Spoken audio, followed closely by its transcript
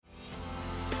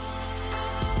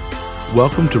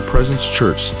Welcome to Presence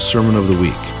Church Sermon of the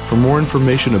Week. For more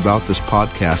information about this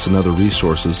podcast and other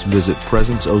resources, visit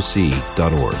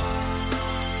presenceoc.org.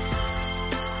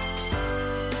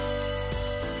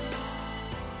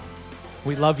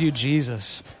 We love you,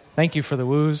 Jesus. Thank you for the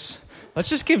woos. Let's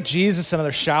just give Jesus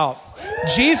another shout.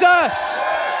 Jesus!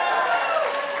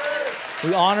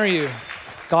 We honor you.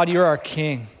 God, you're our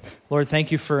King. Lord,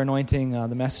 thank you for anointing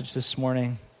the message this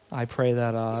morning. I pray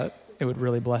that it would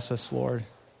really bless us, Lord.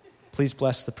 Please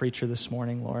bless the preacher this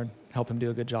morning, Lord. Help him do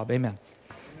a good job. Amen.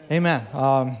 Amen.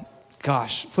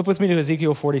 Flip with me to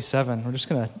Ezekiel 47. We're just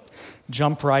going to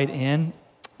jump right in.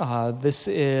 This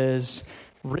is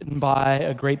written by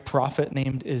a great prophet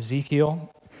named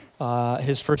Ezekiel.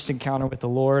 His first encounter with the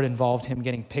Lord involved him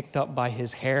getting picked up by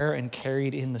his hair and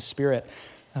carried in the Spirit.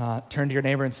 Turn to your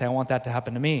neighbor and say, I want that to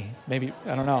happen to me. Maybe,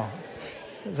 I don't know.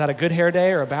 Is that a good hair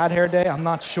day or a bad hair day? I'm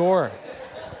not sure.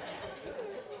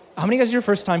 How many of you guys are your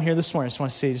first time here this morning? I just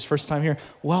want to say, just first time here.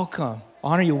 Welcome.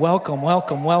 Honor you. Welcome,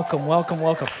 welcome, welcome, welcome,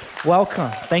 welcome. Welcome.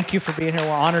 Thank you for being here.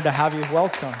 We're honored to have you.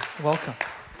 Welcome, welcome.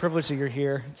 Privilege that you're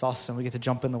here. It's awesome. We get to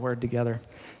jump in the Word together.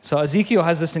 So Ezekiel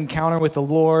has this encounter with the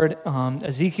Lord.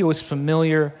 Ezekiel is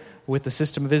familiar with the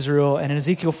system of Israel. And in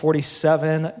Ezekiel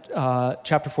 47,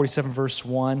 chapter 47, verse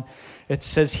 1, it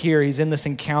says here, he's in this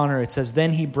encounter. It says,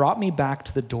 then he brought me back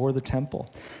to the door of the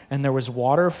temple, and there was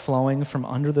water flowing from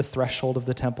under the threshold of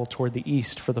the temple toward the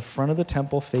east. For the front of the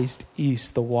temple faced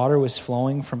east. The water was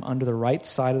flowing from under the right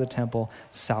side of the temple,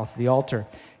 south of the altar.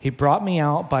 He brought me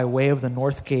out by way of the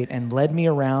north gate and led me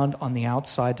around on the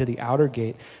outside to the outer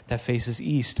gate that faces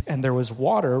east. And there was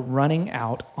water running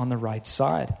out on the right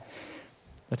side.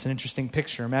 That's an interesting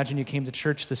picture. Imagine you came to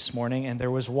church this morning and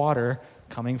there was water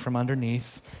coming from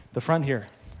underneath the front here.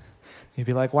 You'd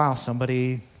be like, wow,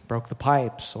 somebody broke the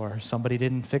pipes, or somebody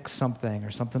didn't fix something,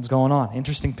 or something's going on.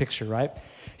 Interesting picture, right?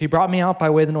 He brought me out by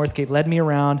way of the north gate, led me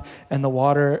around, and the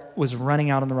water was running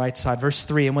out on the right side. Verse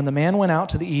 3, and when the man went out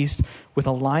to the east with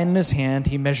a line in his hand,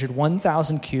 he measured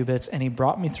 1,000 cubits, and he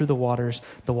brought me through the waters.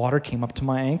 The water came up to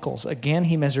my ankles. Again,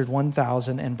 he measured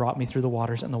 1,000 and brought me through the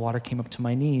waters, and the water came up to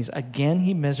my knees. Again,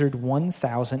 he measured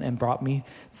 1,000 and brought me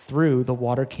through. The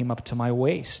water came up to my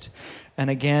waist. And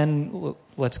again,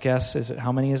 let's guess,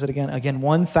 how many is it again? Again,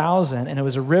 1,000, and it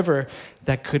was a river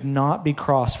that could not be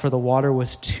crossed, for the water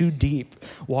was too deep,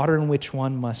 water in which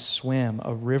one must swim,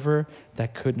 a river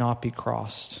that could not be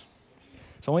crossed.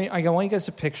 So I want you guys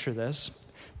to picture this.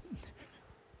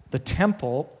 The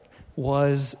temple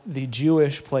was the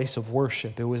Jewish place of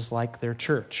worship. It was like their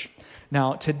church.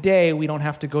 Now, today, we don't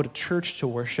have to go to church to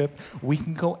worship. We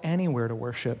can go anywhere to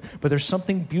worship. But there's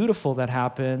something beautiful that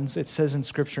happens. It says in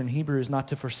Scripture in Hebrews not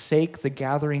to forsake the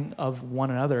gathering of one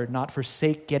another, not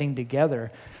forsake getting together,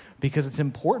 because it's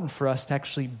important for us to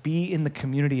actually be in the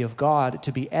community of God,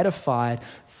 to be edified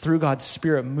through God's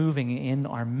Spirit moving in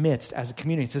our midst as a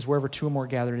community. It says, wherever two or more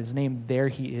gather in His name, there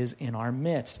He is in our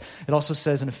midst. It also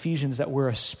says in Ephesians that we're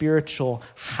a spiritual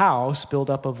house built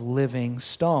up of living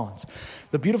stones.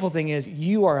 The beautiful thing is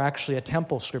you are actually a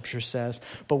temple, Scripture says,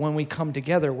 but when we come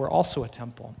together, we're also a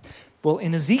temple. Well,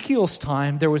 in Ezekiel's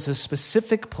time, there was a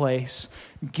specific place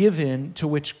given to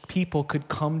which people could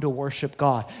come to worship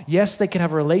God. Yes, they could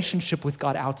have a relationship with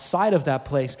God outside of that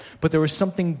place, but there was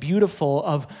something beautiful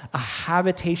of a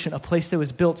habitation, a place that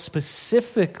was built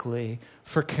specifically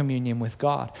for communion with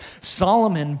God.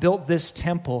 Solomon built this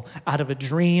temple out of a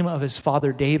dream of his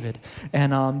father David.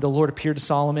 And the Lord appeared to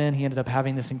Solomon. He ended up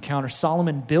having this encounter.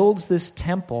 Solomon builds this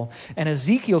temple, and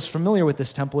Ezekiel's familiar with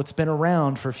this temple. It's been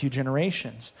around for a few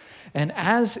generations. And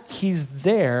as he's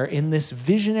there in this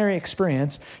visionary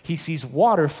experience, he sees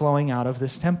water flowing out of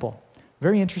this temple.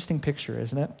 Very interesting picture,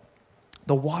 isn't it?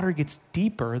 The water gets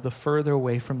deeper the further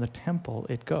away from the temple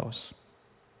it goes.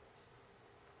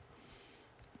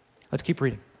 Let's keep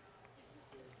reading.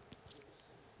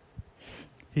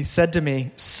 He said to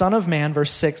me, Son of man,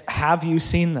 verse 6, have you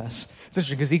seen this? It's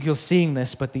interesting because Ezekiel's seeing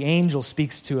this, but the angel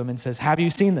speaks to him and says, have you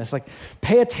seen this? Like,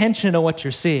 pay attention to what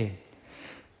you're seeing.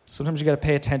 Sometimes you got to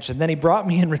pay attention. Then he brought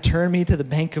me and returned me to the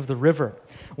bank of the river.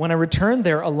 When I returned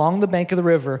there, along the bank of the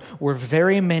river were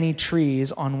very many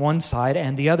trees on one side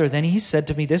and the other. Then he said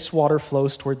to me, this water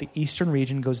flows toward the eastern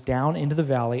region, goes down into the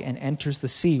valley, and enters the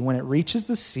sea. When it reaches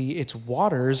the sea, its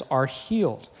waters are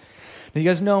healed. Now, you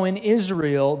guys know in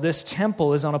Israel, this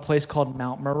temple is on a place called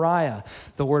Mount Moriah.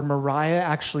 The word Moriah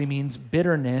actually means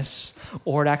bitterness,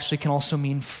 or it actually can also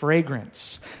mean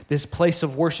fragrance. this place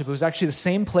of worship. It was actually the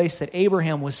same place that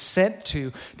Abraham was sent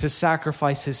to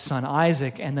sacrifice his son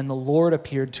Isaac. And then the Lord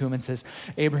appeared to him and says,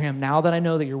 Abraham, now that I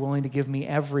know that you're willing to give me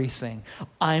everything,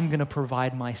 I'm going to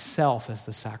provide myself as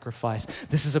the sacrifice.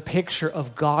 This is a picture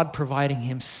of God providing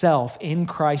himself in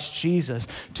Christ Jesus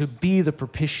to be the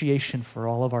propitiation for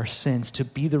all of our sins, to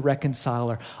be the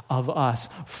reconciler of us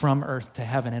from earth to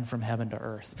heaven and from heaven to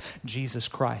earth, Jesus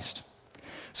Christ.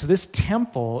 So this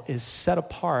temple is set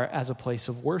apart as a place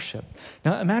of worship.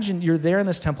 Now imagine you're there in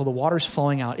this temple, the water's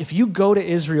flowing out. If you go to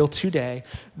Israel today,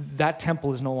 that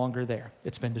temple is no longer there.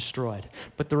 It's been destroyed.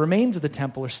 But the remains of the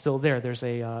temple are still there. There's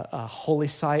a holy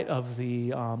site of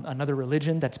another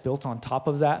religion that's built on top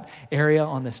of that area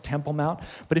on this Temple Mount.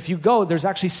 But if you go, there's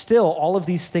actually still all of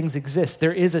these things exist.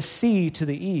 There is a sea to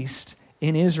the east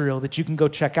in Israel that you can go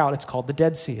check out. It's called the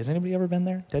Dead Sea. Has anybody ever been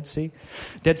there? Dead Sea?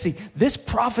 Dead Sea. This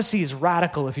prophecy is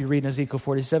radical if you read in Ezekiel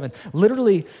 47.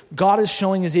 Literally, God is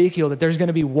showing Ezekiel that there's going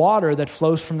to be water that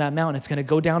flows from that mountain. It's going to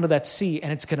go down to that sea,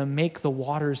 and it's going to make the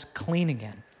waters clean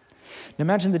again. Now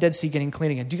imagine the Dead Sea getting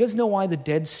clean again. Do you guys know why the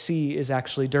Dead Sea is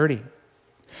actually dirty?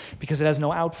 Because it has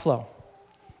no outflow.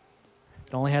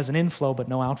 It only has an inflow, but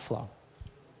no outflow.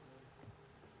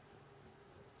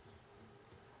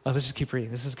 Oh, let's just keep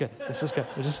reading. This is good. This is good.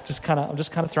 I'm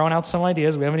just kind of throwing out some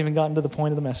ideas. We haven't even gotten to the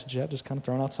point of the message yet. Just kind of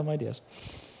throwing out some ideas.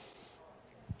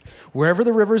 Wherever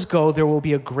the rivers go, there will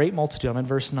be a great multitude. I'm in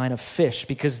verse 9 of fish,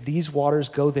 because these waters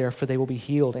go there, for they will be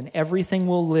healed, and everything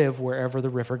will live wherever the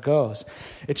river goes.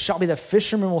 It shall be that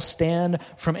fishermen will stand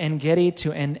from En-Gedi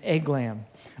to En-Eglaim.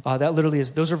 That literally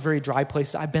is, those are very dry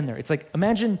places. I've been there. It's like,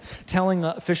 imagine telling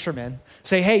a fisherman,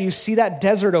 say, hey, you see that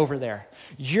desert over there?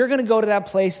 You're going to go to that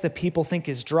place that people think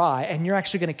is dry, and you're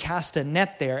actually going to cast a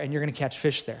net there, and you're going to catch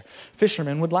fish there.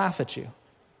 Fishermen would laugh at you,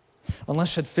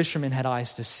 unless fishermen had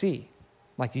eyes to see,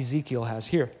 like Ezekiel has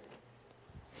here.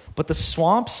 But the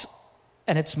swamps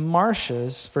and its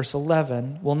marshes, verse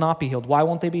 11, will not be healed. Why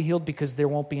won't they be healed? Because there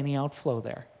won't be any outflow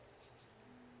there.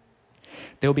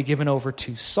 They'll be given over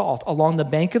to salt. Along the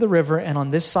bank of the river and on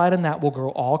this side and that will grow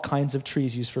all kinds of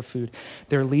trees used for food.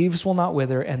 Their leaves will not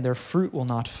wither and their fruit will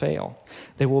not fail.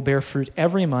 They will bear fruit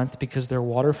every month because their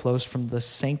water flows from the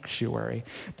sanctuary.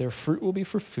 Their fruit will be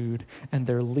for food and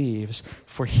their leaves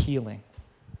for healing.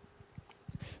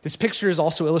 This picture is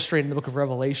also illustrated in the book of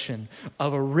Revelation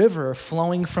of a river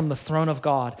flowing from the throne of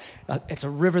God. It's a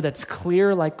river that's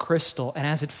clear like crystal, and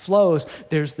as it flows,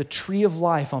 there's the tree of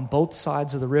life on both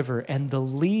sides of the river, and the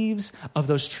leaves of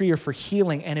those trees are for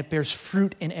healing, and it bears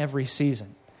fruit in every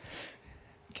season.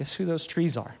 Guess who those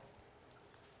trees are?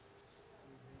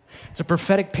 It's a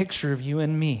prophetic picture of you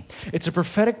and me. It's a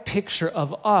prophetic picture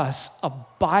of us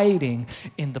abiding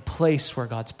in the place where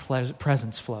God's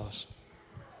presence flows.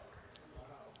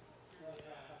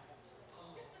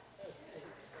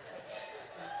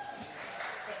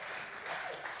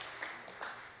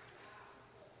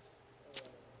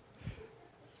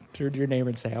 Turn to your neighbor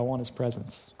and say, I want his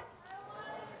presence.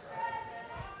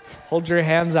 Hold your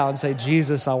hands out and say,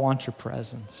 Jesus, I want your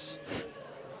presence.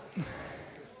 I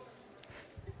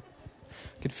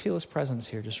could feel his presence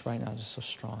here just right now, just so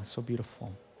strong, so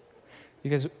beautiful. You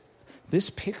guys, this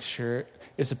picture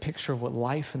is a picture of what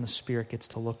life in the Spirit gets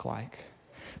to look like.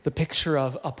 The picture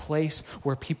of a place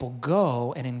where people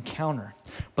go and encounter.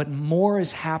 But more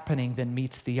is happening than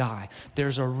meets the eye.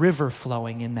 There's a river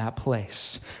flowing in that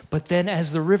place. But then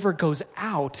as the river goes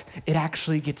out, it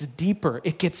actually gets deeper.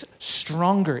 It gets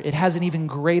stronger. It has an even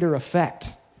greater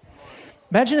effect.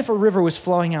 Imagine if a river was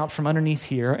flowing out from underneath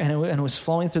here and it was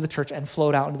flowing through the church and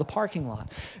flowed out into the parking lot.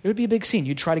 It would be a big scene.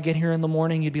 You'd try to get here in the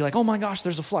morning. You'd be like, oh my gosh,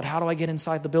 there's a flood. How do I get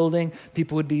inside the building?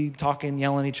 People would be talking,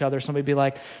 yelling at each other. Somebody would be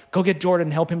like, go get Jordan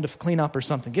and help him to clean up or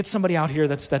something. Get somebody out here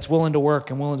that's willing to work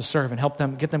and willing to serve and help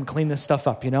them, get them clean this stuff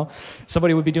up, you know?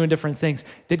 Somebody would be doing different things.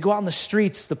 They'd go out in the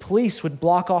streets. The police would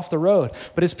block off the road.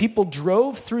 But as people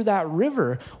drove through that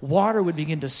river, water would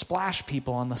begin to splash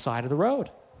people on the side of the road.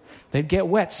 They'd get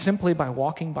wet simply by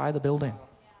walking by the building.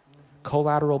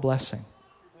 Collateral blessing.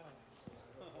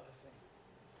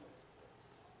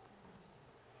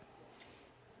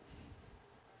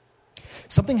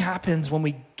 Something happens when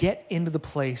we get into the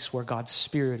place where God's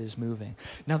Spirit is moving.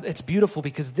 Now, it's beautiful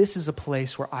because this is a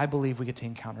place where I believe we get to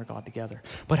encounter God together.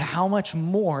 But how much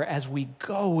more as we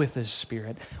go with His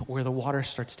Spirit, where the water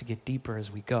starts to get deeper as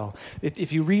we go.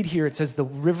 If you read here, it says the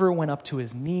river went up to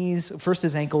his knees, first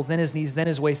his ankle, then his knees, then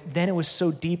his waist. Then it was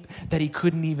so deep that he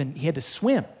had to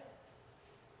swim.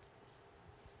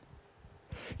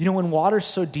 You know, when water's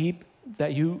so deep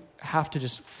that you have to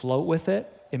just float with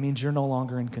it, it means you're no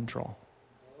longer in control.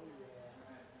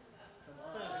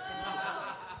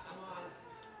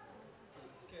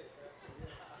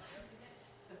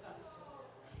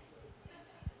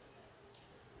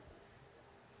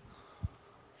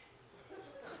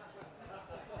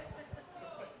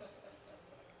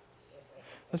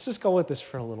 Let's just go with this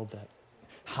for a little bit.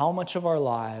 How much of our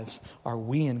lives are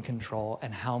we in control,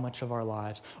 and how much of our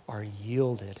lives are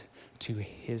yielded to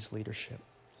his leadership?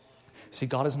 See,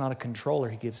 God is not a controller.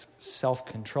 He gives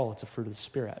self-control. It's a fruit of the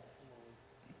Spirit.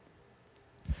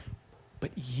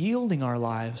 But yielding our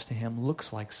lives to him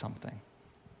looks like something.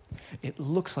 It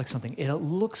looks like something. It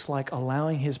looks like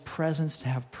allowing his presence to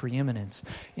have preeminence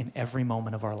in every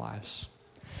moment of our lives.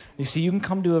 You see, you can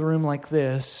come to a room like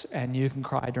this and you can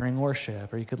cry during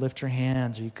worship, or you could lift your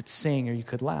hands, or you could sing, or you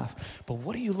could laugh. But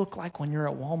what do you look like when you're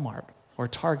at Walmart or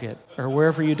Target or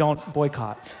wherever you don't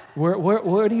boycott?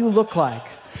 Where do you look like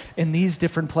in these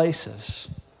different places?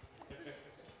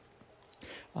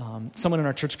 Someone in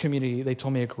our church community, they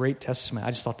told me a great testimony.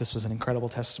 I just thought this was an incredible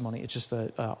testimony. It's just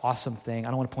an awesome thing. I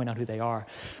don't want to point out who they are,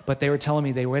 but they were telling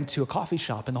me they went to a coffee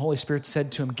shop and the Holy Spirit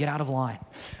said to them, get out of line.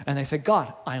 And they said,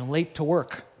 God, I am late to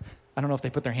work. I don't know if they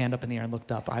put their hand up in the air and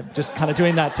looked up. I'm just kind of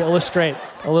doing that to illustrate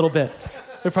a little bit.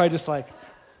 They're probably just like,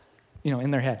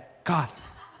 in their head, God,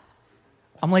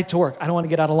 I'm late to work. I don't want to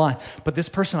get out of line. But this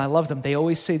person, I love them. They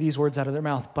always say these words out of their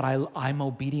mouth, but I'm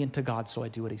obedient to God, so I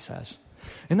do what he says.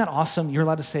 Isn't that awesome? You're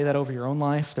allowed to say that over your own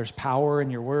life. There's power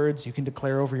in your words. You can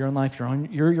declare over your own life.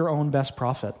 You're your own best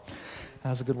prophet.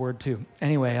 That's a good word too.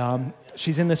 Anyway,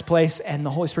 she's in this place and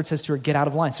the Holy Spirit says to her, get out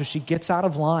of line. So she gets out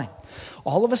of line.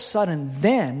 All of a sudden,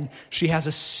 then she has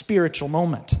a spiritual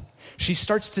moment. She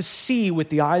starts to see with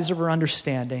the eyes of her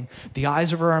understanding, the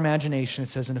eyes of her imagination. It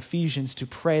says in Ephesians to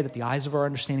pray that the eyes of our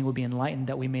understanding will be enlightened,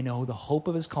 that we may know the hope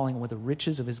of his calling and what the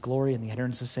riches of his glory and the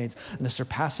inheritance of saints and the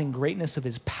surpassing greatness of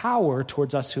his power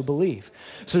towards us who believe.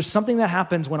 So there's something that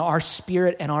happens when our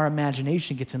spirit and our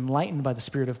imagination gets enlightened by the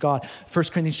Spirit of God. 1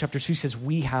 Corinthians chapter 2 says,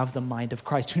 we have the mind of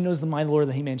Christ. Who knows the mind of the Lord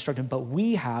that he may instruct him? But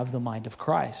we have the mind of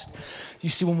Christ. You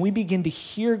see, when we begin to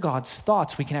hear God's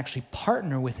thoughts, we can actually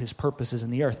partner with his purposes in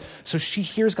the earth. So she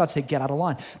hears God say, get out of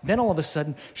line. Then all of a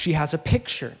sudden, she has a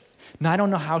picture. Now, I don't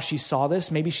know how she saw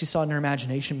this. Maybe she saw it in her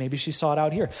imagination. Maybe she saw it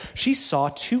out here. She saw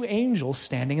two angels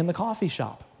standing in the coffee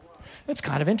shop. It's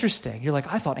kind of interesting. You're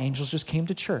like, I thought angels just came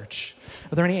to church.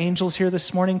 Are there any angels here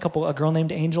this morning? A girl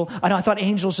named Angel. I thought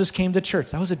angels just came to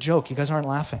church. That was a joke. You guys aren't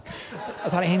laughing. I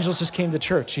thought angels just came to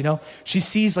church, She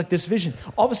sees like this vision.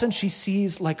 All of a sudden she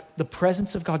sees like the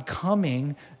presence of God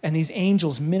coming and these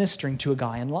angels ministering to a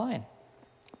guy in line.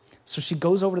 So she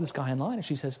goes over to this guy in line and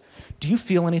she says, do you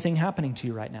feel anything happening to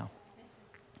you right now?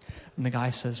 And the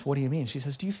guy says, what do you mean? She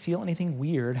says, do you feel anything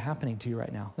weird happening to you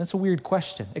right now? That's a weird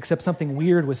question, except something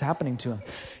weird was happening to him.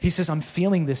 He says, I'm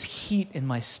feeling this heat in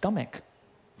my stomach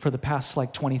for the past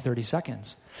 20, 30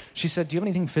 seconds. She said, do you have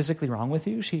anything physically wrong with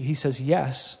you? He says,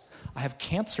 yes, I have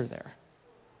cancer there.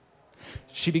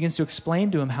 She begins to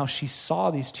explain to him how she saw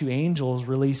these two angels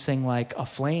releasing like a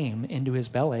flame into his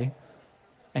belly.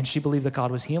 And she believed that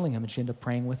God was healing him, and she ended up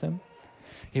praying with him.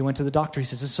 He went to the doctor. He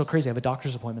says, this is so crazy. I have a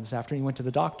doctor's appointment this afternoon. He went to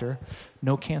the doctor.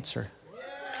 No cancer.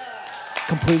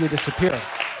 Completely disappeared.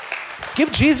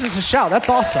 Give Jesus a shout. That's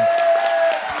awesome.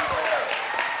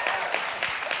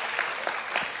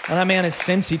 And that man has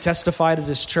since, he testified at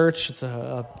his church. It's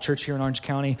a church here in Orange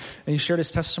County. And he shared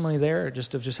his testimony there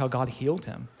just of how God healed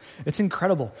him. It's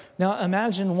incredible. Now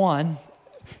imagine one,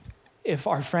 if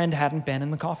our friend hadn't been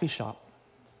in the coffee shop.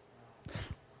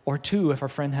 Or two, if our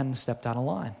friend hadn't stepped out of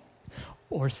line.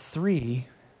 Or three,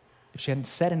 if she hadn't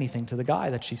said anything to the guy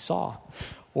that she saw.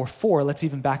 Or four, let's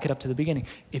even back it up to the beginning,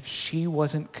 if she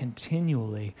wasn't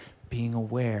continually being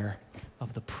aware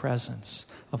of the presence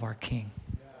of our King.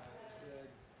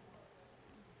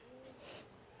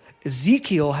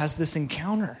 Ezekiel has this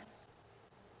encounter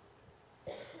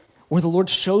where the Lord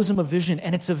shows him a vision,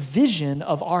 and it's a vision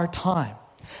of our time.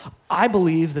 I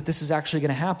believe that this is actually going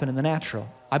to happen in the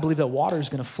natural. I believe that water is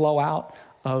going to flow out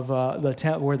of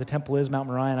where the temple is, Mount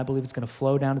Moriah, and I believe it's going to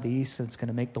flow down to the east and it's going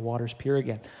to make the waters pure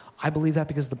again. I believe that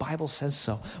because the Bible says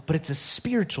so. But it's a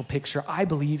spiritual picture, I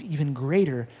believe, even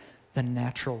greater than a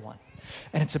natural one.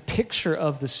 And it's a picture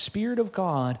of the Spirit of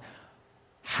God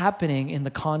happening in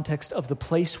the context of the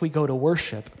place we go to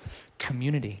worship,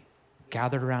 community.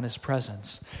 Gathered around his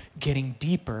presence, getting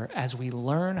deeper as we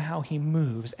learn how he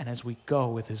moves and as we go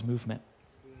with his movement.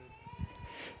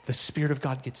 The Spirit of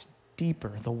God gets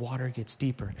deeper. The water gets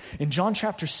deeper. In John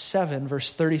chapter 7,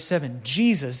 verse 37,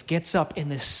 Jesus gets up in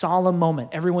this solemn moment.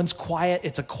 Everyone's quiet.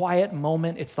 It's a quiet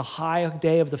moment. It's the high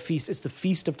day of the feast. It's the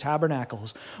Feast of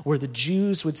Tabernacles, where the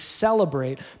Jews would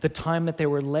celebrate the time that they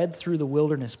were led through the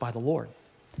wilderness by the Lord.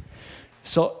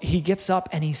 So he gets up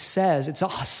and he says, it's a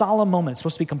solemn moment. It's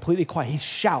supposed to be completely quiet. He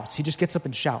shouts. He just gets up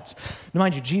and shouts. Now,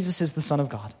 mind you, Jesus is the Son of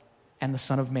God and the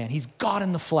Son of Man. He's God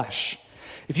in the flesh.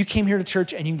 If you came here to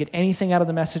church and you can get anything out of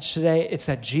the message today, it's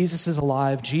that Jesus is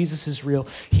alive, Jesus is real,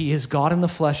 he is God in the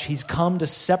flesh. He's come to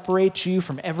separate you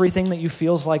from everything that you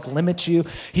feels like limits you.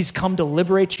 He's come to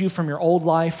liberate you from your old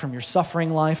life, from your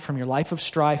suffering life, from your life of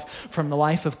strife, from the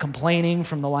life of complaining,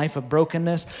 from the life of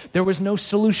brokenness. There was no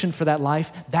solution for that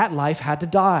life. That life had to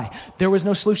die. There was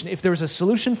no solution. If there was a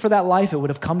solution for that life, it would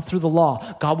have come through the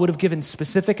law. God would have given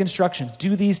specific instructions.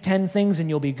 Do these 10 things and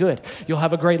you'll be good. You'll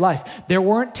have a great life. There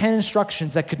weren't 10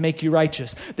 instructions that could make you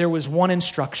righteous. There was one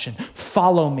instruction: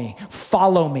 follow me,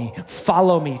 follow me,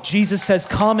 follow me. Jesus says,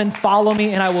 come and follow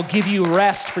me and I will give you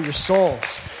rest for your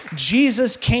souls.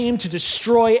 Jesus came to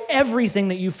destroy everything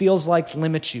that you feels like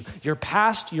limits you. Your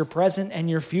past, your present, and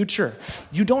your future.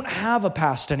 You don't have a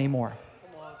past anymore.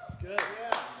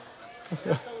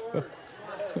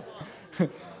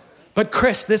 But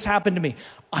Chris, this happened to me.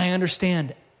 I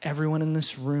understand everyone in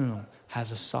this room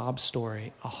has a sob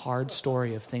story, a hard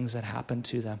story of things that happened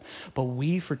to them. But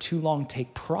we, for too long,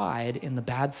 take pride in the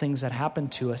bad things that happen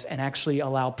to us and actually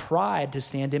allow pride to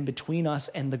stand in between us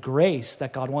and the grace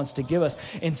that God wants to give us,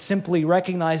 in simply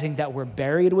recognizing that we're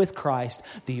buried with Christ.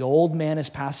 The old man has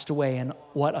passed away, and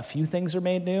what, a few things are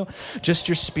made new? Just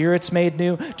your spirit's made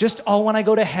new? Just, oh, when I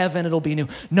go to heaven, it'll be new.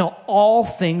 No, all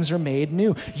things are made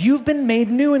new. You've been made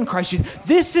new in Christ Jesus.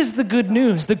 This is the good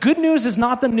news. The good news is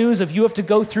not the news of you have to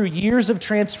go through years of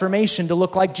transformation to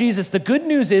look like Jesus. The good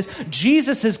news is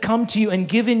Jesus has come to you and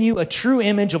given you a true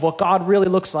image of what God really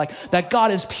looks like. That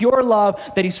God is pure love,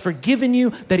 that he's forgiven you,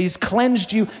 that he's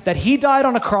cleansed you, that he died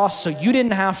on a cross so you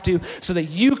didn't have to, so that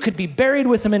you could be buried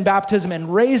with him in baptism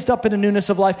and raised up in the newness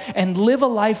of life and live a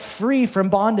life free from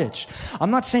bondage. I'm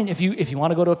not saying if you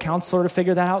want to go to a counselor to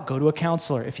figure that out, go to a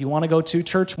counselor. If you want to go to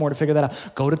church more to figure that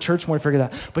out, go to church more to figure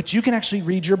that out. But you can actually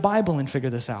read your Bible and figure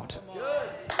this out.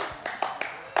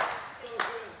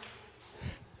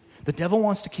 The devil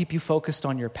wants to keep you focused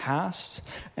on your past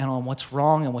and on what's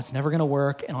wrong and what's never going to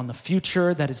work and on the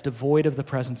future that is devoid of the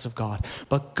presence of God.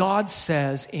 But God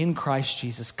says in Christ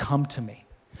Jesus, come to me,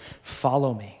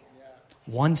 follow me.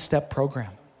 One-step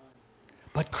program.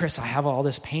 But Chris, I have all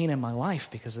this pain in my life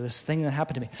because of this thing that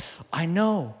happened to me. I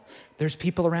know there's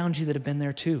people around you that have been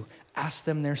there too. Ask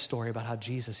them their story about how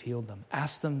Jesus healed them.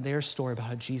 Ask them their story about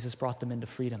how Jesus brought them into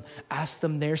freedom. Ask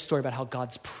them their story about how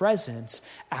God's presence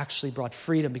actually brought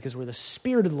freedom, because where the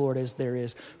Spirit of the Lord is, there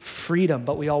is freedom.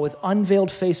 But we all, with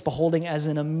unveiled face, beholding as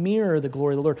in a mirror the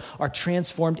glory of the Lord, are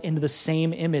transformed into the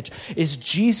same image. Is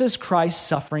Jesus Christ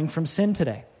suffering from sin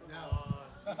today?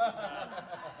 No.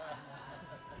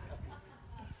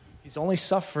 He's only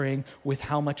suffering with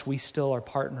how much we still are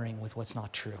partnering with what's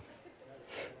not true.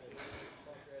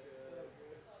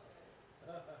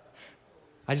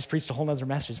 I just preached a whole nother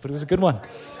message, but it was a good one.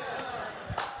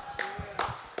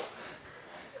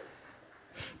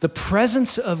 The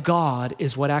presence of God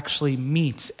is what actually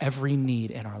meets every need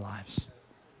in our lives.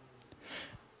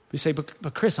 We say,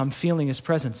 but Chris, I'm feeling his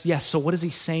presence. Yes, so what is he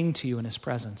saying to you in his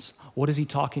presence? What is he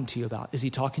talking to you about? Is he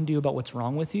talking to you about what's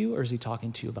wrong with you, or is he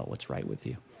talking to you about what's right with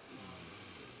you?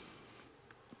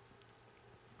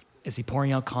 Is he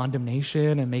pouring out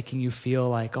condemnation and making you feel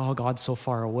like, oh, God's so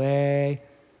far away?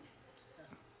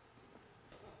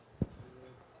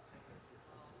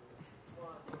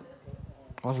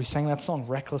 Well, we sang that song,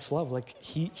 Reckless Love. Like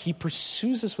he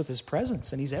pursues us with his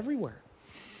presence, and he's everywhere.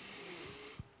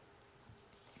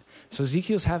 So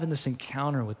Ezekiel's having this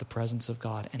encounter with the presence of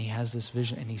God, and he has this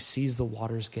vision, and he sees the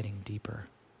waters getting deeper.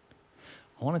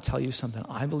 I want to tell you something.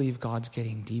 I believe God's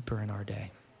getting deeper in our day.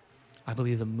 I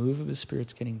believe the move of his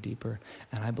Spirit's getting deeper,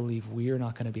 and I believe we are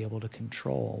not going to be able to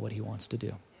control what he wants to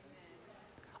do.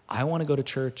 I want to go to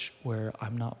church where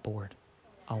I'm not bored.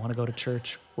 I want to go to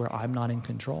church where I'm not in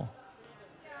control.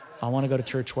 I want to go to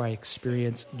church where I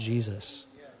experience Jesus.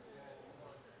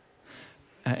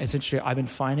 It's interesting. I've been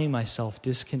finding myself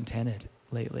discontented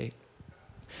lately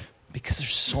because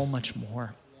there's so much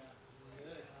more.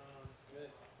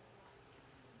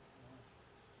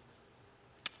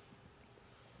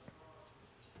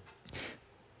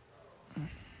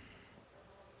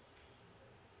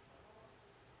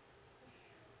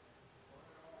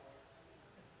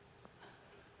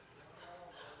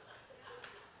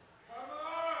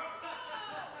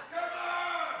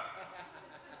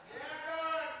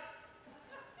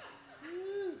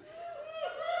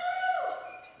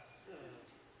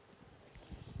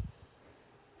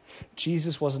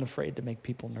 Jesus wasn't afraid to make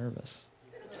people nervous.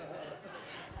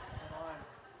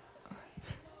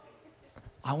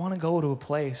 I want to go to a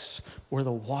place where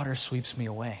the water sweeps me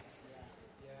away.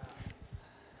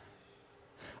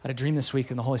 I had a dream this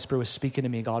week and the Holy Spirit was speaking to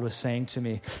me. God was saying to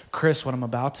me, Chris, what I'm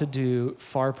about to do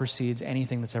far precedes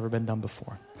anything that's ever been done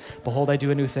before. Behold, I do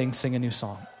a new thing, sing a new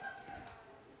song.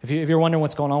 If you're wondering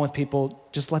what's going on with people,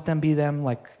 just let them be them.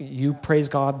 Like, you praise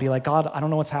God, be like, God, I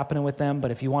don't know what's happening with them, but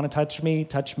if you want to touch me,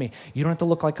 touch me. You don't have to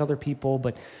look like other people,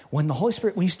 but when the Holy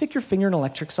Spirit, when you stick your finger in an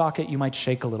electric socket, you might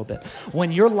shake a little bit.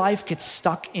 When your life gets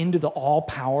stuck into the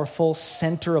all-powerful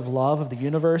center of love of the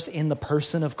universe in the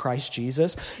person of Christ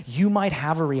Jesus, you might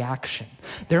have a reaction.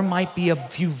 There might be a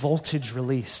few voltage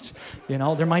released.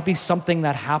 There might be something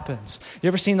that happens. You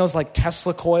ever seen those like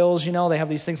Tesla coils? They have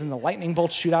these things and the lightning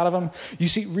bolts shoot out of them.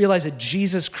 Realize that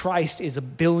Jesus Christ is a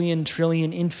billion,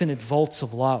 trillion, infinite volts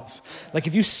of love. Like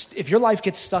if your life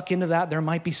gets stuck into that, there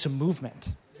might be some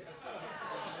movement.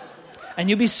 And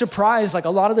you'd be surprised, like a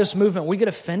lot of this movement, we get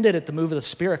offended at the move of the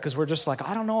Spirit because we're just like,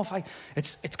 I don't know if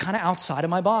it's kind of outside of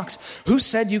my box. Who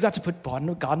said you got to put God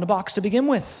in a box to begin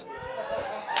with?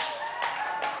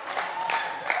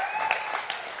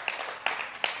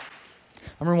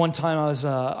 I remember one time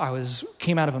I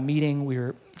came out of a meeting.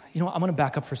 I'm going to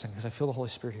back up for a second because I feel the Holy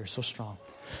Spirit here so strong.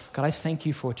 God, I thank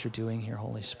you for what you're doing here,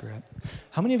 Holy Spirit.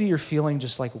 How many of you are feeling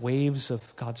just like waves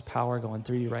of God's power going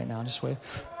through you right now? Just wave.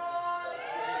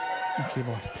 Thank you,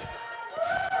 Lord.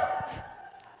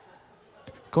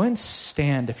 Go ahead and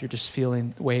stand if you're just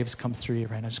feeling waves come through you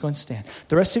right now. Just go ahead and stand.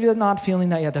 The rest of you that are not feeling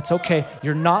that yet, that's okay.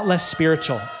 You're not less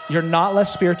spiritual.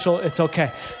 It's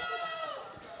okay.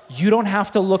 You don't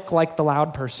have to look like the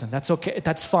loud person. That's okay.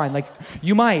 That's fine. Like,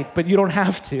 you might, but you don't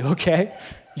have to, okay?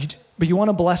 But you want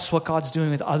to bless what God's doing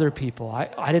with other people.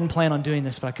 I didn't plan on doing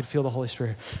this, but I could feel the Holy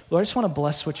Spirit. Lord, I just want to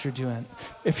bless what you're doing.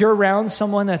 If you're around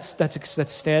someone that's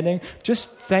standing, just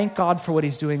thank God for what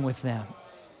he's doing with them.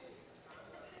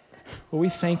 Well, we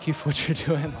thank you for what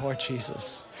you're doing, Lord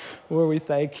Jesus. Lord, we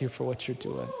thank you for what you're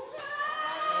doing.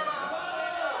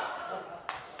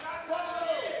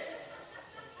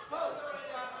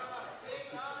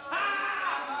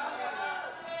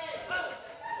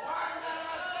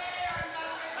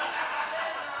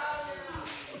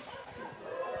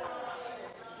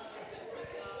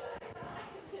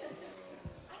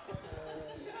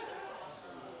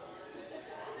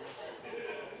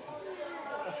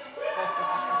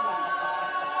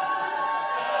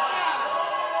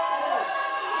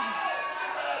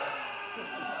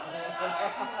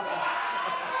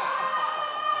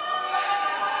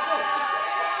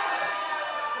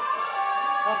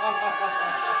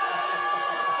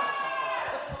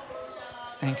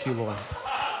 Thank you, Lord.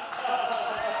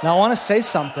 Now, I want to say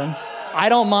something. I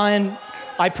don't mind.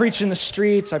 I preach in the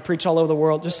streets. I preach all over the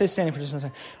world. Just stay standing for just a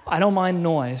second. I don't mind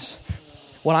noise.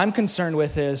 What I'm concerned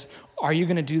with is, are you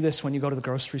going to do this when you go to the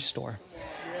grocery store?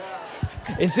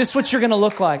 Is this what you're going to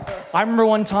look like? I remember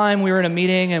one time we were in a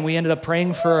meeting and we ended up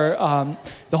praying for,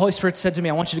 the Holy Spirit said to me,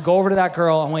 I want you to go over to that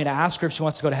girl. I want you to ask her if she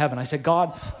wants to go to heaven. I said,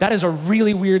 God, that is a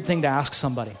really weird thing to ask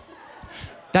somebody.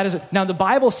 Now, the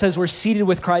Bible says we're seated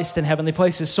with Christ in heavenly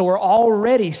places, so we're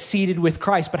already seated with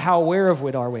Christ, but how aware of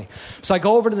it are we? So I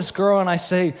go over to this girl and I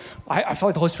say, I feel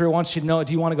like the Holy Spirit wants you to know,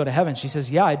 do you want to go to heaven? She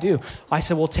says, yeah, I do. I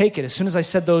said, well, take it. As soon as I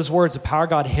said those words, the power of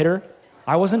God hit her.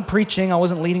 I wasn't preaching. I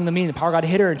wasn't leading the meeting. The power of God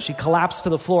hit her and she collapsed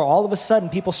to the floor. All of a sudden,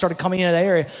 people started coming into that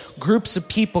area. Groups of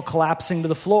people collapsing to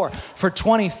the floor. For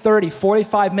 20, 30,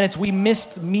 45 minutes, we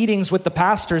missed meetings with the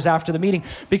pastors after the meeting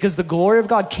because the glory of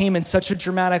God came in such a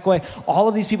dramatic way. All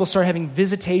of these people started having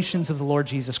visitations of the Lord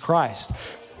Jesus Christ.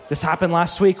 This happened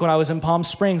last week when I was in Palm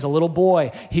Springs. A little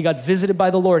boy, he got visited by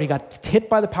the Lord. He got hit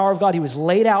by the power of God. He was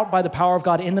laid out by the power of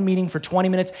God in the meeting for 20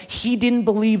 minutes. He didn't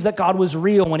believe that God was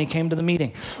real when he came to the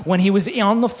meeting. When he was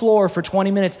on the floor for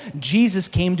 20 minutes, Jesus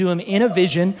came to him in a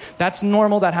vision. That's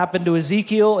normal. That happened to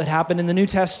Ezekiel. It happened in the New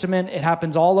Testament. It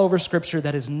happens all over Scripture.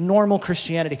 That is normal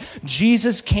Christianity.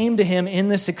 Jesus came to him in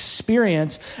this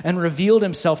experience and revealed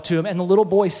himself to him. And the little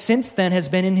boy since then has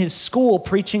been in his school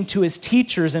preaching to his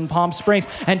teachers in Palm Springs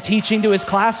and teaching to his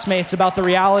classmates about the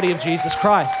reality of Jesus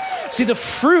Christ. See, the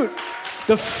fruit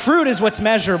is what's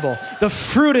measurable. The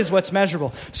fruit is what's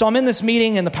measurable. So I'm in this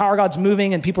meeting and the power of God's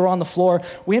moving and people are on the floor.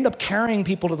 We end up carrying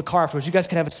people to the car afterwards. You guys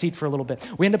can have a seat for a little bit.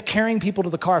 We end up carrying people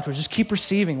to the car afterwards. Just keep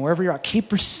receiving wherever you're at.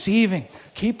 Keep receiving.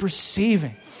 Keep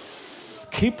receiving.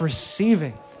 Keep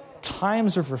receiving.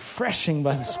 Times of refreshing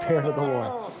by the Spirit of the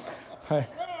Lord.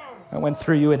 I went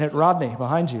through you and hit Rodney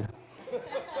behind you.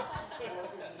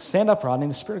 Stand up, Rodney.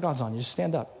 The Spirit of God's on you. Just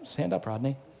stand up. Stand up,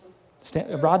 Rodney.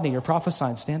 Rodney, you're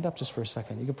prophesying. Stand up just for a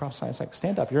second. You can prophesy in a second.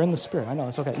 Stand up. You're in the Spirit. I know.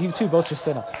 It's okay. You two both just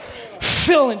stand up.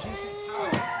 Fill in Jesus.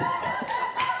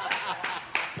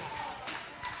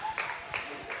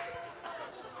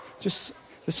 Just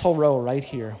this whole row right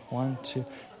here. 1, 2,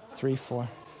 3, 4,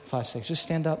 5, 6. Just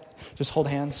stand up. Just hold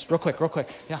hands. Real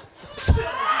quick. Yeah.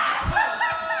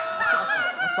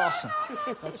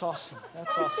 That's awesome.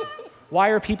 Why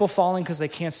are people falling? Because they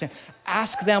can't stand.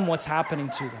 Ask them what's happening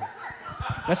to them.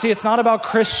 Now see, it's not about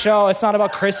Chris' show. It's not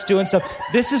about Chris doing stuff.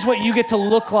 This is what you get to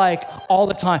look like all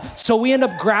the time. So we end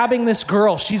up grabbing this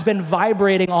girl. She's been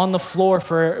vibrating on the floor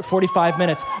for 45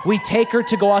 minutes. We take her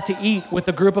to go out to eat with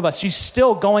a group of us. She's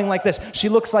still going like this. She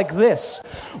looks like this.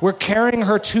 We're carrying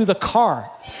her to the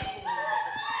car.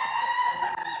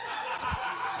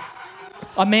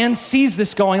 A man sees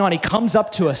this going on. He comes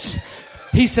up to us.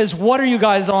 He says, "What are you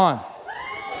guys on?"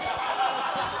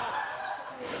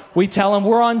 We tell him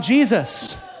we're on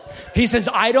Jesus. He says,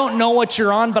 "I don't know what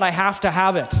you're on, but I have to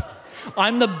have it.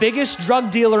 I'm the biggest drug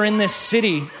dealer in this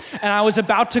city, and I was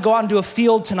about to go out and do a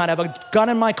field tonight. I have a gun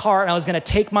in my car, and I was going to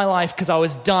take my life because I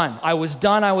was done. I was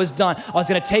going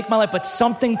to take my life, but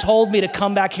something told me to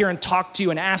come back here and talk to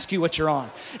you and ask you what you're on."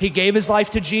 He gave his life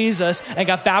to Jesus and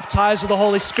got baptized with the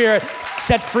Holy Spirit,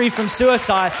 set free from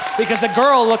suicide because a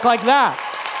girl looked like that.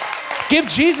 Give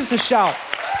Jesus a shout.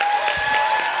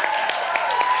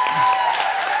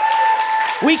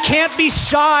 We can't be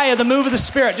shy of the move of the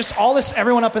Spirit. Just all this,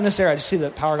 everyone up in this area. I just see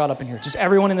the power of God up in here. Just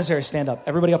everyone in this area, stand up.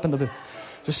 Everybody up in the booth.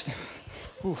 Just,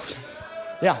 oof.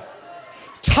 Yeah.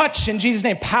 Touch in Jesus'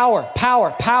 name. Power.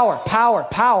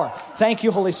 Thank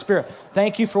you, Holy Spirit.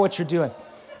 Thank you for what you're doing.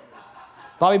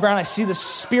 Bobby Brown, I see the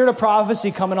spirit of prophecy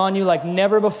coming on you like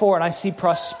never before, and I see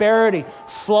prosperity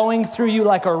flowing through you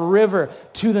like a river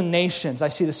to the nations. I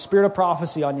see the spirit of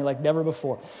prophecy on you like never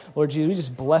before. Lord Jesus, we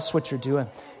just bless what you're doing.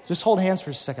 Just hold hands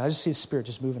for a second. I just see the Spirit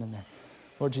just moving in there.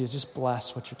 Lord Jesus, just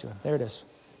bless what you're doing. There it is.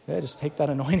 Yeah, just take that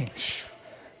anointing.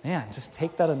 Man, just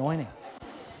take that anointing.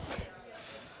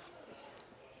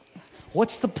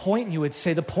 What's the point, you would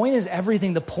say? The point is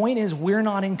everything. The point is we're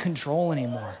not in control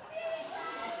anymore.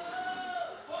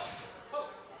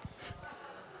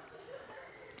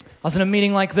 I was in a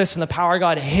meeting like this, and the power of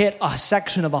God hit a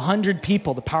section of 100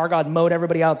 people. The power of God mowed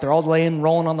everybody out. They're all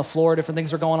rolling on the floor. Different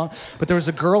things are going on. But there was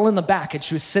a girl in the back, and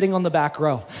she was sitting on the back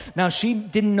row. Now, she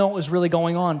didn't know what was really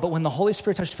going on, but when the Holy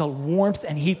Spirit touched, she felt warmth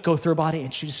and heat go through her body,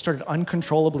 and she just started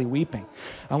uncontrollably weeping.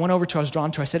 I went over to her. I was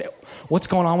drawn to her. I said, "What's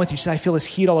going on with you?" She said, "I feel this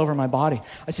heat all over my body."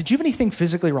 I said, "Do you have anything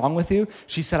physically wrong with you?"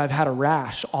 She said, "I've had a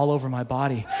rash all over my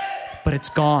body, but it's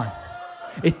gone."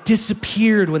 It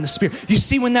disappeared when the Spirit... You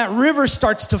see, when that river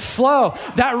starts to flow,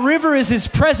 that river is His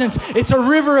presence. It's a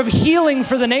river of healing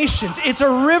for the nations. It's a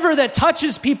river that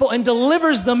touches people and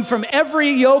delivers them from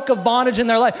every yoke of bondage in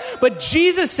their life. But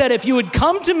Jesus said, if you would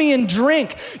come to me and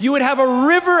drink, you would have a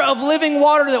river of living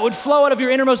water that would flow out of your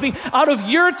innermost being. Out of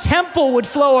your temple would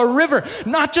flow a river.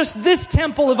 Not just this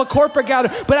temple of a corporate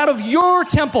gathering, but out of your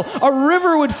temple, a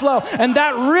river would flow. And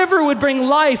that river would bring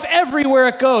life everywhere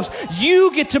it goes.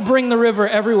 You get to bring the river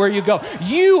everywhere you go.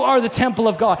 You are the temple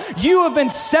of God. You have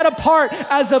been set apart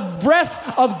as a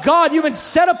breath of God. You've been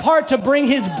set apart to bring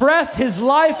His breath, His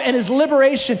life, and His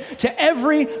liberation to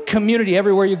every community,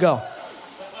 everywhere you go.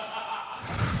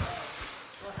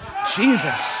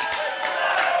 Jesus.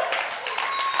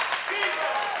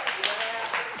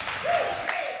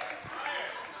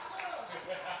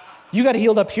 You got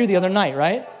healed up here the other night,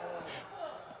 right?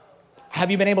 Have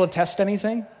you been able to test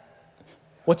anything?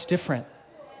 What's different?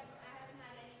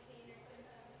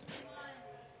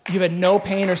 You've had no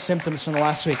pain or symptoms from the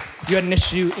last week. You had an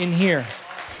issue in here,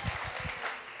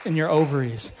 in your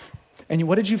ovaries. And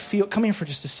what did you feel? Come here for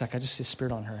just a sec. I just see a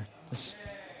spirit on her.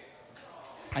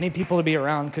 I need people to be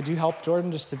around. Could you help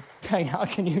Jordan just to hang out?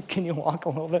 Can you walk a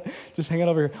little bit? Just hang out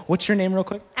over here. What's your name real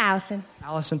quick? Allison.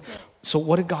 Allison. So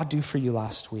what did God do for you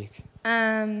last week?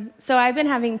 So I've been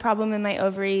having a problem in my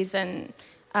ovaries and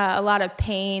a lot of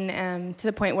pain to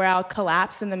the point where I'll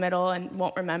collapse in the middle and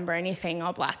won't remember anything.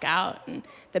 I'll black out, and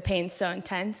the pain's so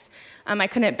intense. I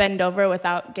couldn't bend over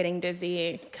without getting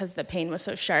dizzy because the pain was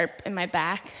so sharp in my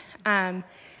back. And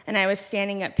I was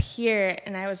standing up here,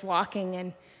 and I was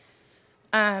walking,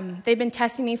 and they've been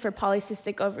testing me for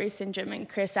polycystic ovary syndrome, and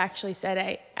Chris actually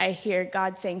said, I hear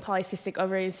God saying polycystic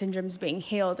ovary syndrome is being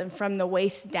healed, and from the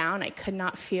waist down, I could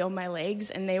not feel my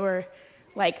legs, and they were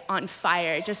like on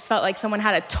fire. It just felt like someone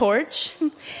had a torch,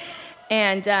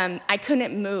 and I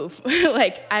couldn't move.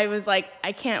 I was like,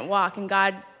 I can't walk, and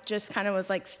God just kind of was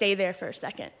like, stay there for a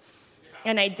second.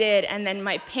 And I did, and then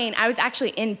my pain, I was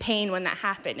actually in pain when that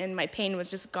happened, and my pain was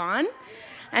just gone.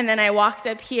 And then I walked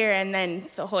up here, and then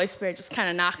the Holy Spirit just kind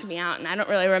of knocked me out, and I don't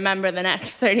really remember the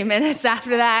next 30 minutes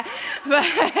after that.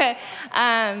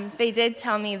 But they did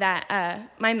tell me that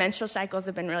my menstrual cycles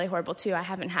have been really horrible, too. I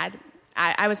haven't had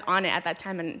I was on it at that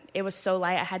time, and it was so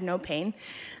light I had no pain,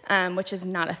 which is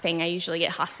not a thing. I usually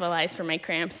get hospitalized for my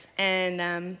cramps.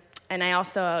 And I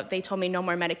also, they told me no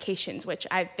more medications, which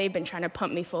they've been trying to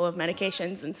pump me full of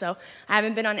medications. And so I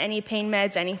haven't been on any pain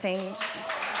meds, anything.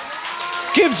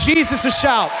 Give Jesus a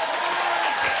shout.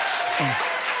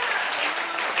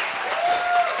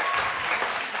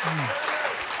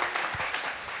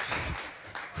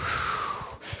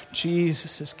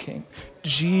 Jesus is King.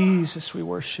 Jesus, we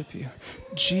worship you.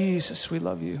 Jesus, we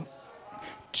love you.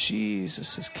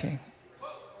 Jesus is King.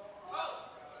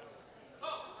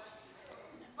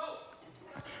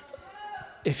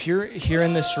 If you're here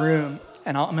in this room,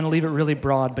 and I'm going to leave it really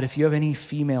broad, but if you have any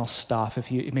female stuff,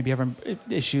 if you maybe have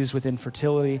issues with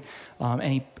infertility,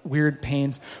 any weird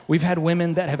pains, we've had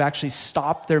women that have actually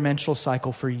stopped their menstrual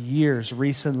cycle for years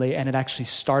recently, and it actually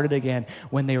started again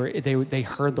when they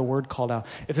heard the word called out.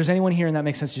 If there's anyone here and that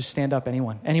makes sense, just stand up.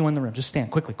 Anyone in the room, just stand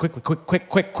quickly,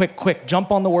 quick.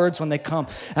 Jump on the words when they come.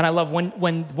 And I love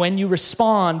when you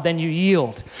respond, then you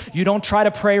yield. You don't try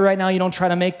to pray right now. You don't try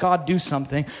to make God do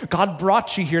something. God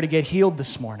brought you here to get healed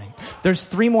this morning. There's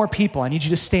 3 more people. I need you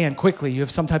to stand quickly. You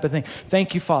have some type of thing.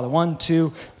 Thank you, Father. 1,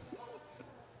 2.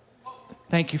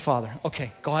 Thank you, Father.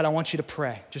 Okay, go ahead. I want you to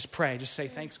pray. Just pray. Just say,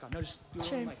 thanks, God. No, just do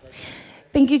it on the mic.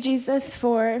 Thank you, Jesus,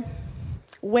 for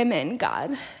women,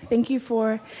 God. Thank you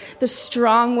for the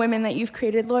strong women that you've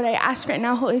created. Lord, I ask right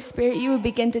now, Holy Spirit, you would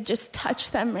begin to just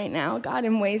touch them right now, God,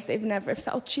 in ways they've never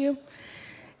felt you.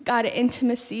 God,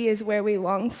 intimacy is where we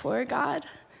long for, God.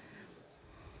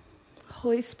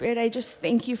 Holy Spirit, I just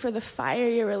thank you for the fire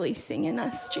you're releasing in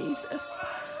us, Jesus.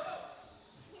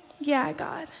 Yeah,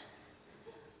 God.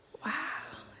 Wow.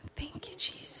 Thank you,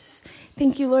 Jesus.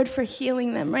 Thank you, Lord, for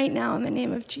healing them right now in the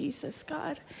name of Jesus,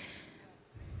 God.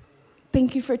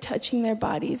 Thank you for touching their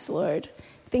bodies, Lord.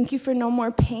 Thank you for no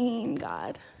more pain,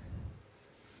 God.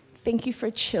 Thank you for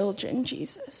children,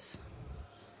 Jesus.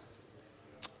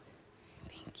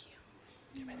 Thank you.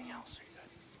 Do you have anything else? Are you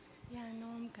good? Yeah,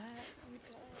 no, I'm good.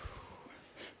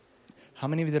 How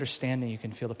many of you that are standing, you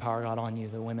can feel the power of God on you,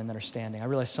 the women that are standing? I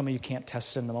realize some of you can't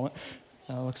test it in the moment.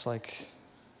 It looks like,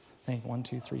 I think 1,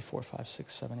 2, 3, 4, 5,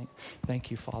 6, 7, 8.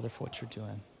 Thank you, Father, for what you're doing.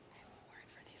 I have a word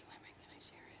for these women. Can I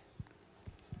share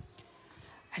it?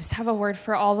 I just have a word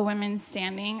for all the women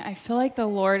standing. I feel like the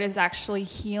Lord is actually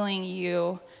healing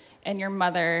you and your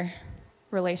mother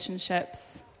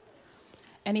relationships.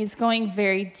 And he's going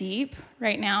very deep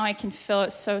right now. I can feel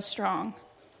it so strong.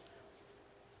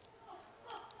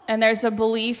 And there's a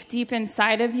belief deep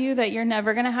inside of you that you're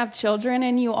never going to have children,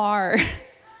 and you are.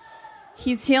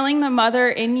 He's healing the mother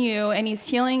in you, and he's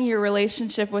healing your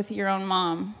relationship with your own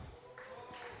mom.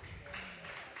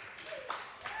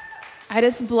 I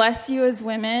just bless you as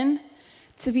women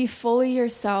to be fully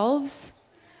yourselves,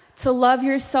 to love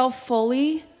yourself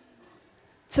fully,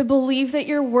 to believe that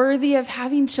you're worthy of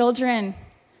having children.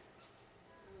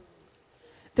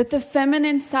 That the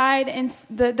feminine side and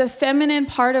the feminine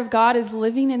part of God is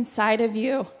living inside of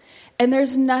you. And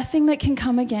there's nothing that can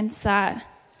come against that.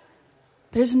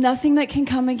 There's nothing that can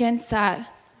come against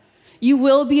that. You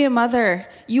will be a mother.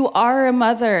 You are a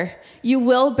mother. You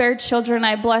will bear children.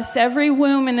 I bless every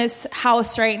womb in this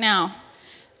house right now.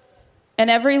 And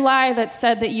every lie that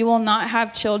said that you will not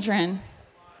have children.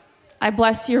 I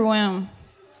bless your womb.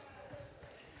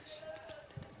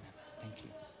 Thank you.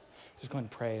 Just go ahead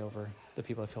and pray over the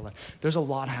people that feel that. There's a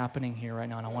lot happening here right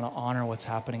now, and I want to honor what's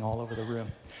happening all over the room.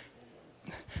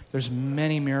 There's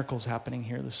many miracles happening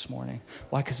here this morning.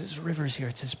 Why? Because his river's here.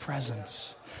 It's his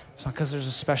presence. It's not because there's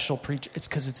a special preacher. It's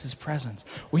because it's his presence.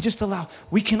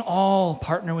 We can all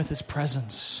partner with his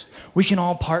presence. We can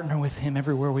all partner with him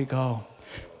everywhere we go.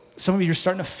 Some of you are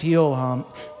starting to feel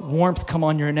warmth come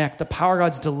on your neck. The power of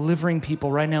God's delivering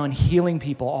people right now and healing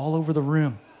people all over the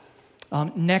room.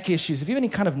 Neck issues. If you have any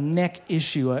kind of neck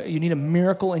issue, you need a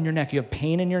miracle in your neck. You have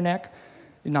pain in your neck.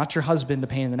 Not your husband, the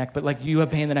pain in the neck, but like you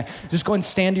have pain in the neck. Just go and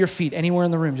stand to your feet anywhere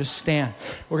in the room. Just stand.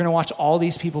 We're going to watch all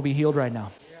these people be healed right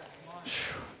now.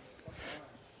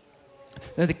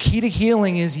 Now, the key to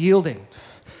healing is yielding.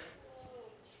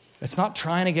 It's not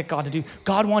trying to get God to do.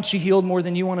 God wants you healed more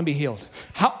than you want to be healed.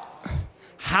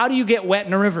 How do you get wet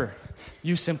in a river?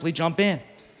 You simply jump in.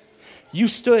 You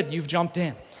stood, you've jumped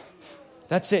in.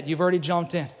 That's it. You've already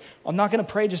jumped in. I'm not going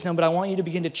to pray just now, but I want you to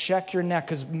begin to check your neck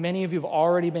because many of you have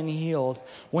already been healed.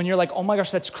 When you're like, oh my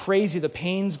gosh, that's crazy. The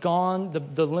pain's gone.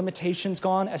 The limitation's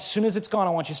gone. As soon as it's gone,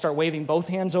 I want you to start waving both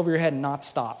hands over your head and not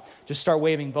stop. Just start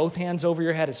waving both hands over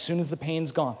your head as soon as the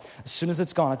pain's gone. As soon as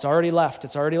it's gone. It's already left.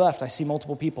 It's already left. I see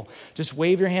multiple people. Just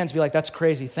wave your hands. Be like, that's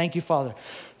crazy. Thank you, Father.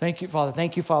 Thank you, Father.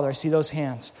 Thank you, Father. I see those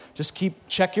hands. Just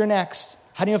check your necks.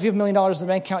 How do you know if you have $1 million in the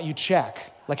bank account? You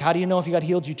check. Like, how do you know if you got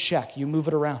healed? You check. You move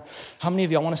it around. How many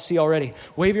of you, I want to see already,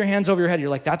 wave your hands over your head. You're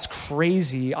like, that's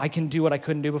crazy. I can do what I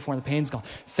couldn't do before and the pain's gone.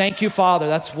 Thank you, Father.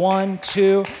 That's 1,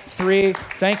 2, 3.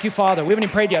 Thank you, Father. We haven't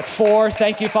even prayed yet. 4.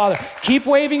 Thank you, Father. Keep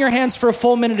waving your hands for a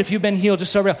full minute if you've been healed,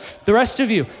 just so real. The rest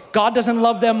of you, God doesn't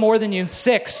love them more than you.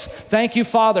 6. Thank you,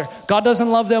 Father. God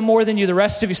doesn't love them more than you. The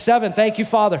rest of you. 7. Thank you,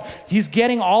 Father. He's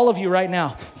getting all of you right now.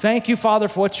 Thank you, Father,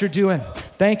 for what you're doing.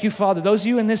 Thank you, Father. Those of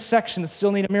you in this section that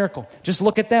still need a miracle, just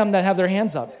look at them that have their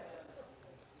hands up.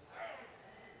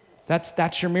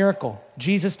 That's your miracle.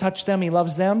 Jesus touched them. He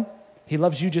loves them. He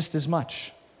loves you just as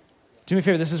much. Do me a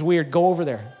favor. This is weird. Go over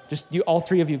there. Just you, all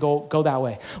 3 of you, go that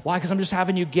way. Why? Because I'm just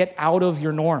having you get out of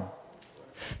your norm.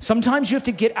 Sometimes you have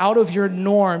to get out of your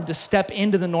norm to step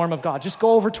into the norm of God. Just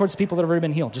go over towards people that have already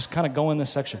been healed. Just kind of go in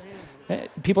this section.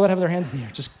 People that have their hands in the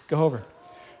air, just go over.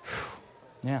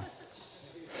 Yeah.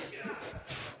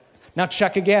 Now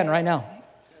check again right now.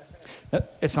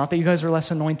 It's not that you guys are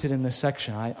less anointed in this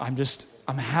section.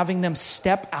 I'm having them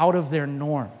step out of their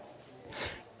norm.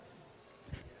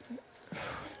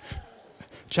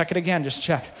 Check it again, just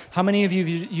check. How many of you,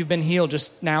 you've been healed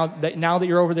just now that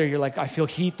you're over there, you're like, I feel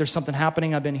heat, there's something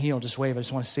happening, I've been healed. Just wave, I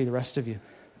just want to see the rest of you.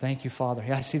 Thank you, Father.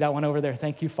 Yeah, I see that one over there.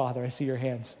 Thank you, Father. I see your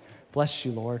hands. Bless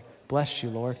you, Lord. Bless you,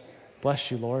 Lord.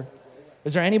 Bless you, Lord.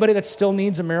 Is there anybody that still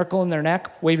needs a miracle in their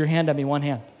neck? Wave your hand at me, one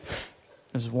hand.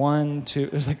 There's 1, 2,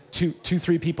 there's like 2,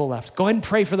 3 people left. Go ahead and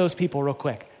pray for those people real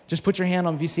quick. Just put your hand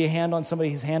on, if you see a hand on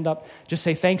somebody's hand up, just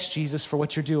say, thanks, Jesus, for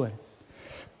what you're doing.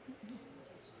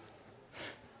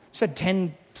 Just had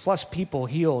 10 plus people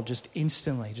healed just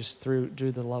instantly, just through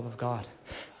the love of God.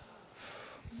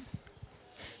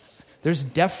 There's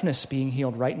deafness being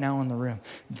healed right now in the room.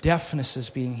 Deafness is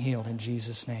being healed in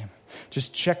Jesus' name.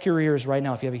 Just check your ears right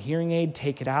now. If you have a hearing aid,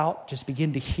 take it out. Just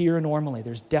begin to hear normally.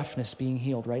 There's deafness being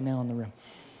healed right now in the room.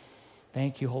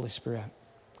 Thank you, Holy Spirit.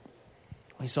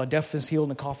 We saw deafness healed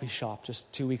in a coffee shop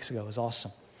just 2 weeks ago. It was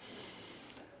awesome.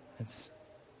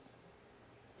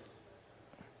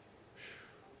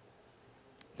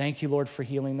 Thank you, Lord, for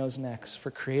healing those necks,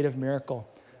 for creative miracle.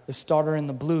 This daughter in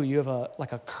the blue, you have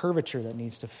a curvature that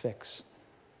needs to fix.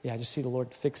 Yeah, I just see the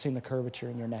Lord fixing the curvature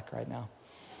in your neck right now.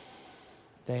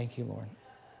 Thank you, Lord.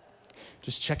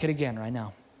 Just check it again right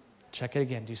now. Check it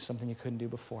again. Do something you couldn't do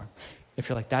before. If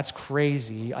you're like, that's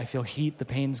crazy, I feel heat, the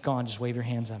pain's gone, just wave your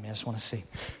hands at me. I just want to see.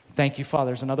 Thank you, Father.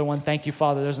 There's another one. Thank you,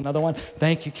 Father. There's another one.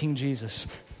 Thank you, King Jesus.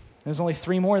 There's only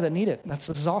 3 more that need it. This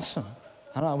is awesome.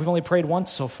 I don't know. We've only prayed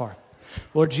once so far.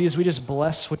 Lord Jesus, we just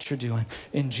bless what you're doing.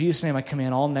 In Jesus' name, I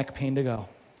command all neck pain to go.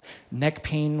 Neck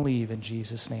pain leave in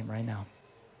Jesus' name right now.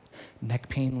 Neck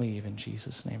pain leave in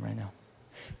Jesus' name right now.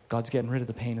 God's getting rid of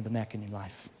the pain of the neck in your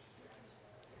life.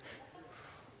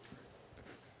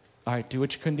 All right, do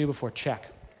what you couldn't do before.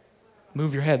 Check.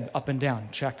 Move your head up and down.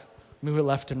 Check. Move it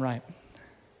left and right.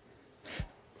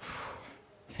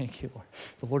 Thank you, Lord.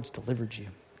 The Lord's delivered you.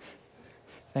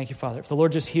 Thank you, Father. If the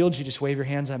Lord just healed you, just wave your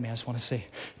hands at me. I just want to say,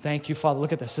 thank you, Father.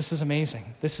 Look at this. This is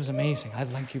amazing. This is amazing. I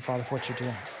thank you, Father, for what you're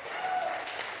doing.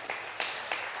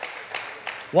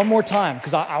 One more time,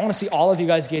 because I want to see all of you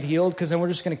guys get healed, because then we're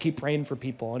just going to keep praying for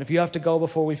people. And if you have to go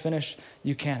before we finish,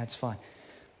 you can. It's fine.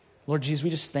 Lord Jesus, we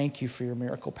just thank you for your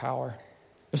miracle power.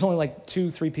 There's only like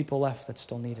 2, 3 people left that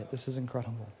still need it. This is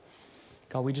incredible.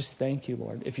 God, we just thank you,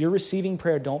 Lord. If you're receiving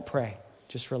prayer, don't pray.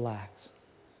 Just relax.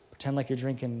 Pretend like you're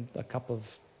drinking a cup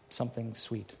of something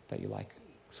sweet that you like.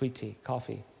 Sweet tea,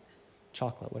 coffee,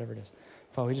 chocolate, whatever it is.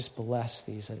 Father, we just bless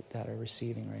these that are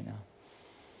receiving right now.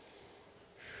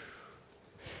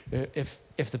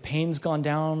 If the pain's gone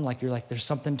down, like you're like, there's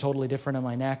something totally different in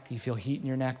my neck, you feel heat in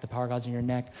your neck, the power of God's in your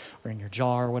neck or in your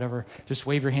jaw or whatever, just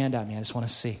wave your hand at me. I just want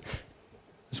to see.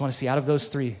 I just want to see out of those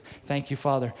 3. Thank you,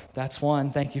 Father. That's 1.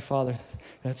 Thank you, Father.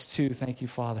 That's 2. Thank you,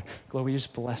 Father. Lord, we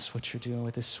just bless what you're doing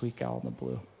with this sweet gal in the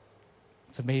blue.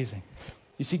 It's amazing.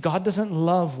 You see, God doesn't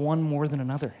love one more than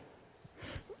another.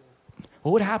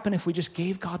 What would happen if we just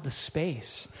gave God the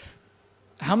space?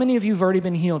 How many of you have already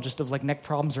been healed just of like neck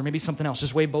problems or maybe something else?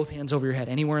 Just wave both hands over your head.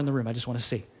 Anywhere in the room, I just want to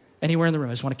see. Anywhere in the room,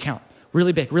 I just want to count.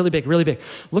 Really big, really big, really big.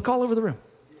 Look all over the room.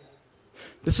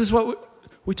 This is what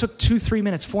we took 2, 3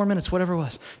 minutes, 4 minutes, whatever it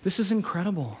was. This is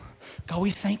incredible. God, we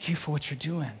thank you for what you're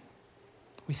doing.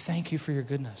 We thank you for your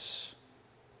goodness.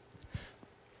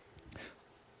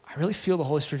 I really feel the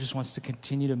Holy Spirit just wants to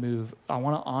continue to move. I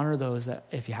want to honor those that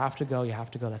if you have to go, you have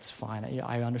to go. That's fine.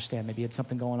 I understand. Maybe it's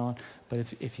something going on. But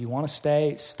if you want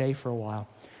to stay for a while.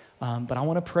 But I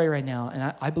want to pray right now.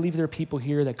 And I believe there are people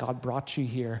here that God brought you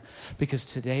here because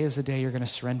today is the day you're going to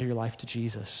surrender your life to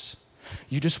Jesus.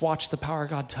 You just watched the power of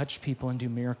God touch people and do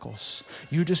miracles.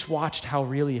 You just watched how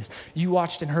real he is. You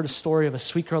watched and heard a story of a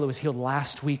sweet girl that was healed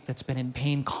last week that's been in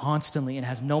pain constantly and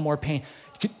has no more pain.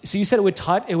 So you said it would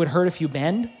hurt if you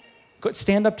bend? Go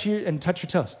stand up to and touch your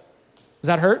toes. Does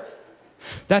that hurt?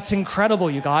 That's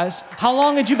incredible, you guys. How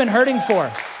long had you been hurting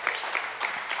for?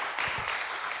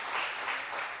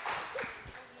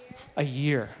 A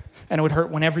year. And it would hurt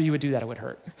whenever you would do that, it would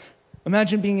hurt.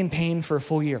 Imagine being in pain for a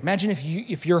full year. Imagine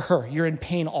if you're her, you're in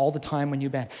pain all the time when you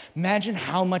bend. Imagine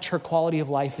how much her quality of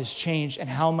life has changed and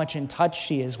how much in touch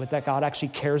she is with that God actually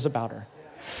cares about her.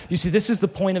 You see, this is the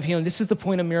point of healing. This is the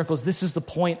point of miracles. This is the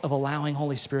point of allowing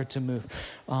Holy Spirit to move.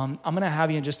 I'm going to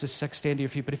have you in just a sec stand to your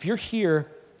feet. But if you're here,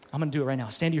 I'm going to do it right now.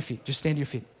 Stand to your feet. Just stand to your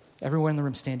feet. Everywhere in the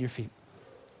room, stand to your feet.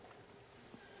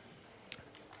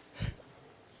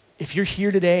 If you're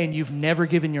here today and you've never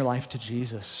given your life to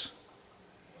Jesus,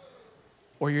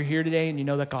 or you're here today and you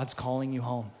know that God's calling you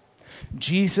home,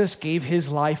 Jesus gave his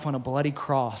life on a bloody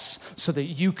cross so that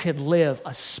you could live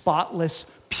a spotless,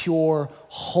 pure,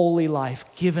 holy life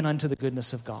given unto the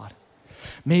goodness of God.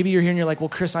 Maybe you're here and you're like, well,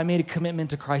 Chris, I made a commitment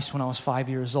to Christ when I was 5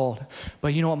 years old,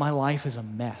 but you know what? My life is a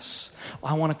mess.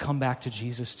 I want to come back to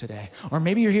Jesus today. Or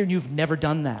maybe you're here and you've never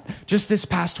done that. Just this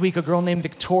past week, a girl named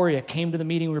Victoria came to the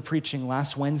meeting we were preaching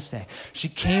last Wednesday. She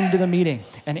came to the meeting,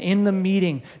 and in the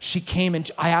meeting, she came and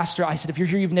I asked her, I said, if you're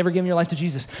here, you've never given your life to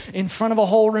Jesus. In front of a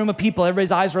whole room of people,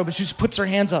 everybody's eyes are open. She just puts her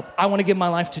hands up. I want to give my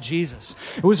life to Jesus.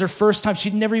 It was her first time.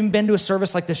 She'd never even been to a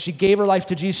service like this. She gave her life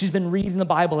to Jesus. She's been reading the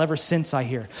Bible ever since, I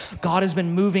hear. God has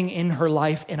been moving in her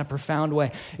life in a profound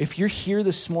way. If you're here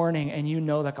this morning and you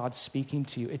know that God's speaking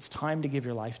to you, it's time to give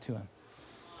your life to him.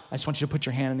 I just want you to put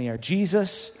your hand in the air.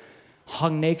 Jesus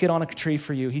hung naked on a tree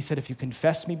for you. He said, if you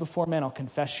confess me before men, I'll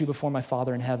confess you before my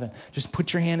Father in heaven. Just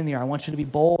put your hand in the air. I want you to be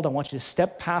bold. I want you to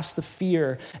step past the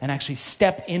fear and actually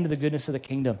step into the goodness of the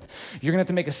kingdom. You're going to have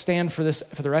to make a stand for this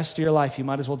for the rest of your life. You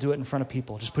might as well do it in front of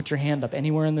people. Just put your hand up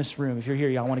anywhere in this room. If you're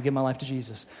here, I want to give my life to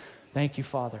Jesus. Thank you,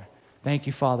 Father. Thank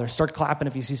you, Father. Start clapping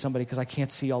if you see somebody, because I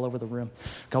can't see all over the room.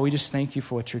 God, we just thank you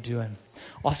for what you're doing.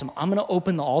 Awesome. I'm going to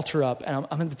open the altar up, and I'm going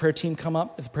to have the prayer team come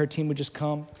up. If the prayer team would just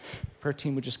come. Prayer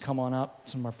team would just come on up.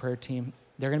 Some of our prayer team.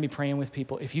 They're going to be praying with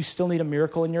people. If you still need a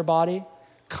miracle in your body,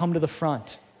 come to the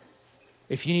front.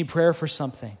 If you need prayer for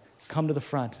something, come to the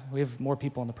front. We have more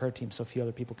people on the prayer team, so a few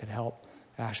other people could help.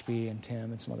 Ashby and Tim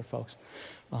and some other folks.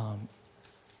 God,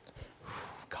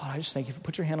 I just thank you.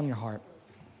 Put your hand on your heart.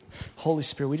 Holy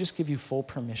Spirit, we just give you full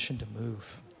permission to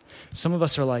move. Some of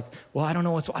us are like, well, I don't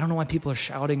know why people are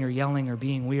shouting or yelling or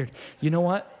being weird. You know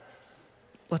what?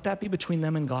 Let that be between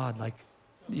them and God. Like,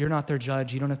 you're not their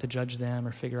judge. You don't have to judge them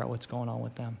or figure out what's going on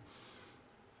with them.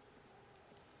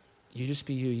 You just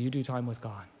be you. You do time with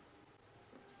God.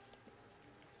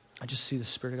 I just see the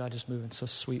Spirit of God just moving so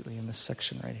sweetly in this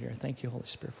section right here. Thank you, Holy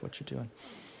Spirit, for what you're doing.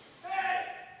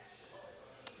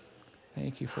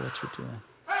 Thank you for what you're doing.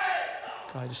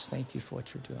 God, I just thank you for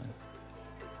what you're doing.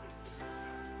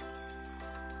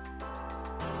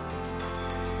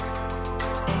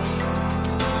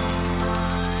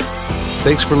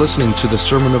 Thanks for listening to the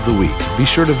Sermon of the Week. Be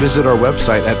sure to visit our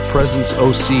website at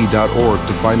presenceoc.org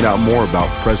to find out more about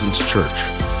Presence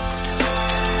Church.